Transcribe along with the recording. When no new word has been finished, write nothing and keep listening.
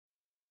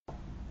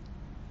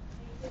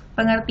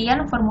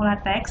Pengertian formula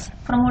teks.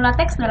 Formula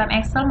teks dalam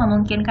Excel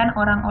memungkinkan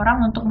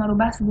orang-orang untuk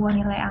merubah sebuah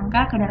nilai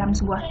angka ke dalam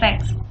sebuah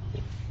teks.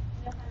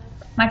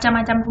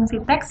 Macam-macam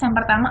fungsi teks.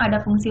 Yang pertama ada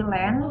fungsi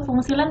len.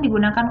 Fungsi len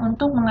digunakan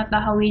untuk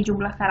mengetahui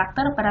jumlah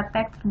karakter pada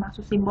teks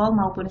termasuk simbol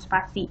maupun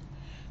spasi.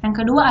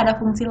 Yang kedua ada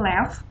fungsi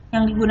left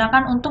yang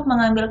digunakan untuk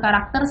mengambil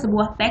karakter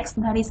sebuah teks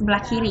dari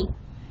sebelah kiri.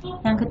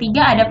 Yang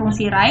ketiga ada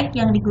fungsi right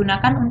yang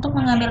digunakan untuk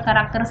mengambil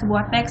karakter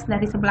sebuah teks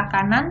dari sebelah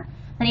kanan,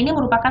 dan ini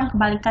merupakan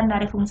kebalikan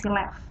dari fungsi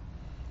left.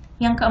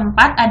 Yang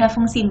keempat ada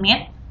fungsi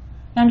mid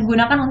yang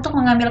digunakan untuk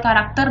mengambil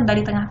karakter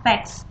dari tengah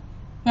teks.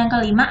 Yang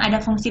kelima ada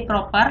fungsi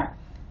proper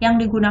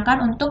yang digunakan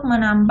untuk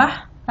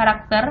menambah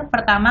karakter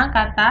pertama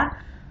kata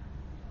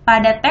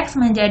pada teks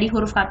menjadi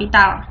huruf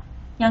kapital.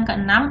 Yang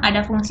keenam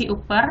ada fungsi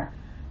upper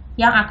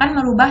yang akan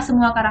merubah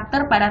semua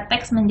karakter pada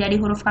teks menjadi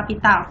huruf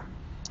kapital.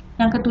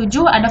 Yang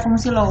ketujuh ada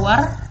fungsi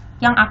lower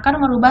yang akan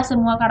merubah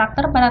semua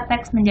karakter pada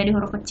teks menjadi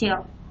huruf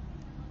kecil.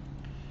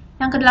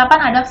 Yang kedelapan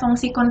ada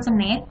fungsi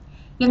consonant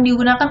yang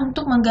digunakan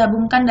untuk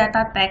menggabungkan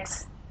data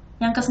teks.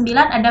 Yang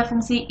kesembilan ada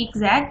fungsi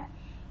exact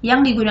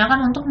yang digunakan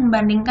untuk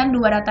membandingkan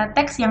dua data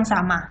teks yang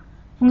sama.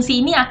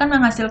 Fungsi ini akan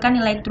menghasilkan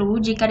nilai true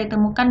jika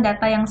ditemukan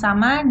data yang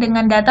sama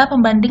dengan data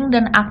pembanding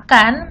dan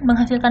akan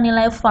menghasilkan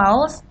nilai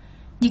false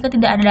jika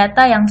tidak ada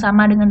data yang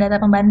sama dengan data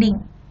pembanding.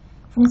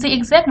 Fungsi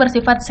exact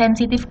bersifat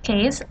sensitive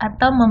case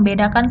atau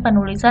membedakan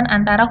penulisan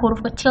antara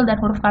huruf kecil dan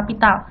huruf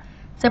kapital.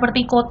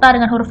 Seperti kota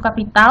dengan huruf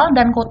kapital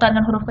dan kota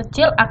dengan huruf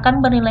kecil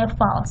akan bernilai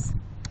false.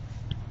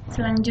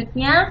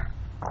 Selanjutnya,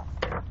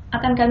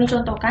 akan kami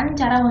contohkan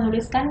cara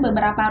menuliskan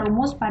beberapa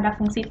rumus pada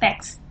fungsi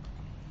teks.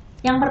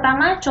 Yang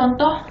pertama,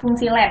 contoh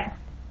fungsi len.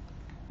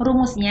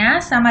 Rumusnya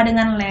sama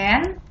dengan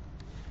len,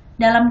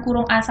 dalam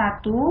kurung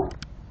A1,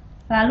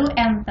 lalu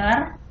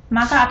enter,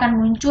 maka akan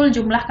muncul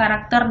jumlah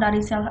karakter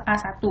dari sel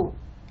A1.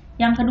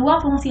 Yang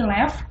kedua, fungsi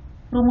left.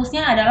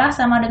 Rumusnya adalah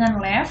sama dengan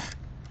left,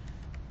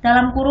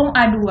 dalam kurung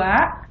A2,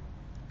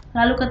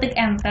 lalu ketik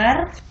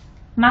enter,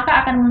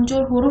 maka akan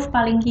muncul huruf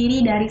paling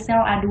kiri dari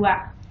sel A2.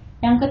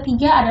 Yang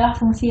ketiga adalah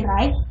fungsi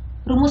right.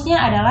 Rumusnya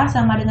adalah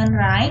sama dengan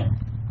right,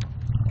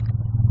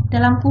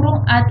 dalam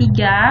kurung A3,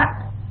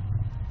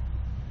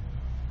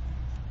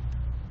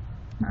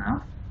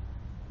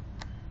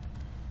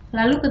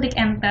 lalu ketik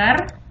enter,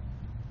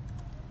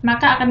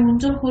 maka akan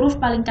muncul huruf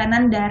paling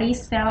kanan dari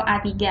sel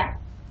A3.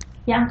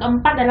 Yang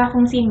keempat adalah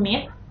fungsi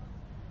mid.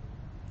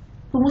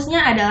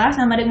 Rumusnya adalah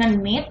sama dengan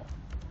mid,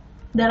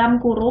 dalam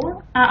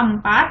kurung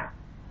A4,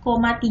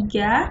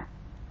 3,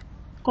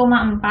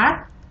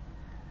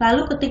 4,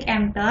 lalu ketik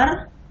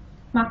enter,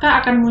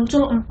 maka akan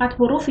muncul 4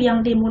 huruf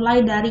yang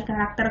dimulai dari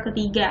karakter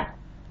ketiga.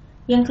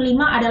 Yang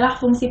kelima adalah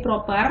fungsi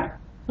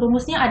proper.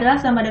 Rumusnya adalah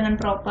sama dengan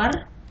proper,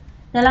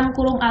 dalam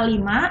kurung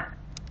A5,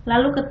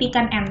 lalu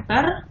ketikan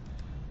enter,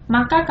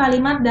 maka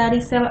kalimat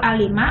dari sel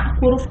A5,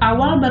 huruf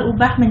awal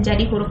berubah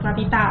menjadi huruf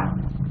kapital.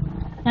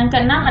 Yang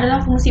keenam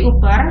adalah fungsi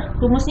upper.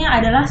 Rumusnya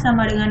adalah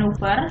sama dengan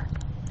upper,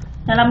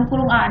 dalam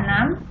kurung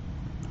A6,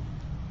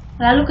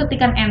 lalu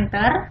ketikan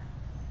enter,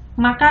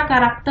 maka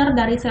karakter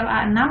dari sel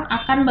A6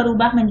 akan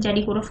berubah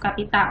menjadi huruf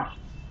kapital.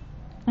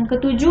 Yang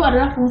ketujuh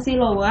adalah fungsi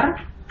lower.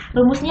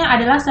 Rumusnya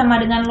adalah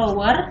sama dengan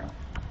lower,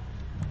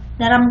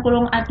 dalam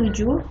kurung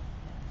A7,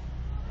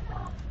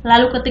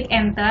 lalu ketik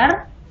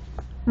enter,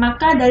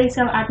 maka dari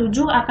sel A7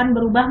 akan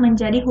berubah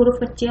menjadi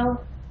huruf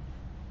kecil.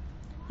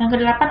 Yang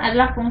kedelapan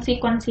adalah fungsi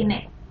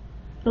consonant.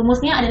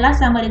 Rumusnya adalah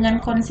sama dengan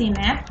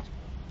consonant,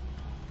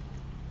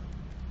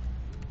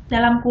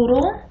 dalam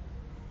kurung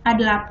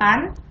A8,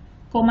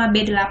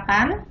 B8,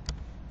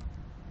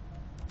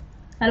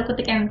 lalu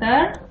ketik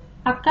enter,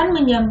 akan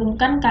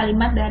menyambungkan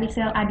kalimat dari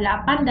sel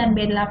A8 dan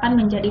B8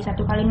 menjadi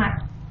satu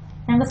kalimat.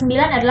 Yang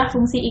kesembilan adalah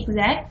fungsi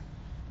exact.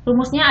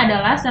 Rumusnya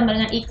adalah sama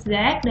dengan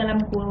exact, dalam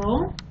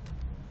kurung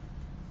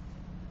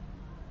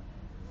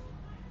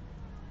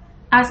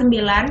A9,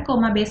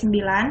 B9,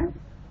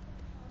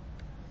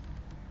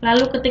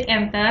 lalu ketik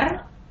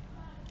enter,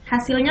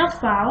 hasilnya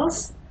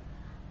false,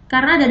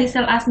 karena dari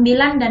sel A9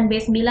 dan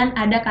B9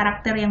 ada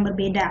karakter yang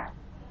berbeda.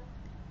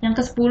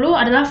 Yang ke-10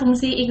 adalah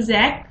fungsi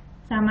exact,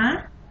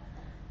 sama.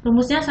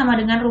 Rumusnya sama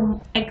dengan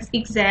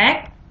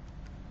exact,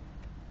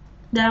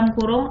 dalam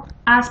kurung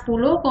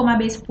A10,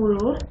 B10,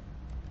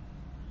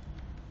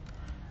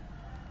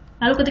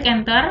 lalu ketik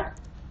enter,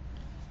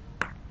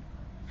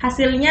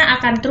 hasilnya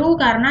akan true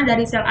karena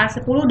dari sel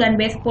A10 dan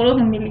B10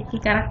 memiliki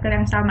karakter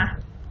yang sama.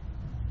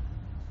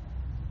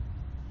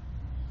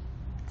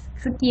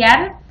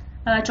 Sekian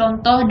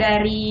contoh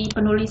dari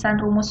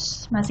penulisan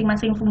rumus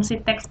masing-masing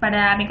fungsi teks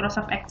pada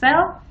Microsoft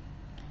Excel.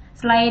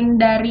 Selain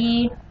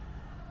dari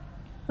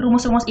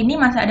rumus-rumus ini,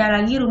 masih ada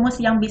lagi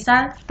rumus yang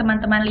bisa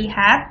teman-teman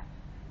lihat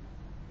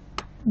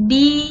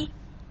di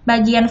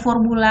bagian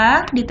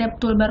formula, di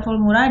tab toolbar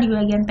formula, di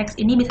bagian teks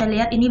ini bisa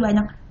lihat ini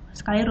banyak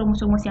sekali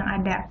rumus-rumus yang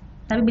ada.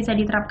 Tapi bisa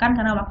diterapkan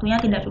karena waktunya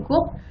tidak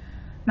cukup.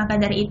 Maka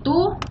dari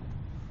itu,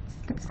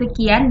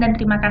 sekian dan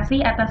terima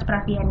kasih atas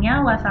perhatiannya.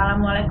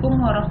 Wassalamualaikum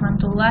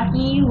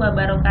warahmatullahi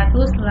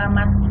wabarakatuh.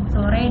 Selamat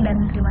sore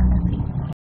dan terima kasih.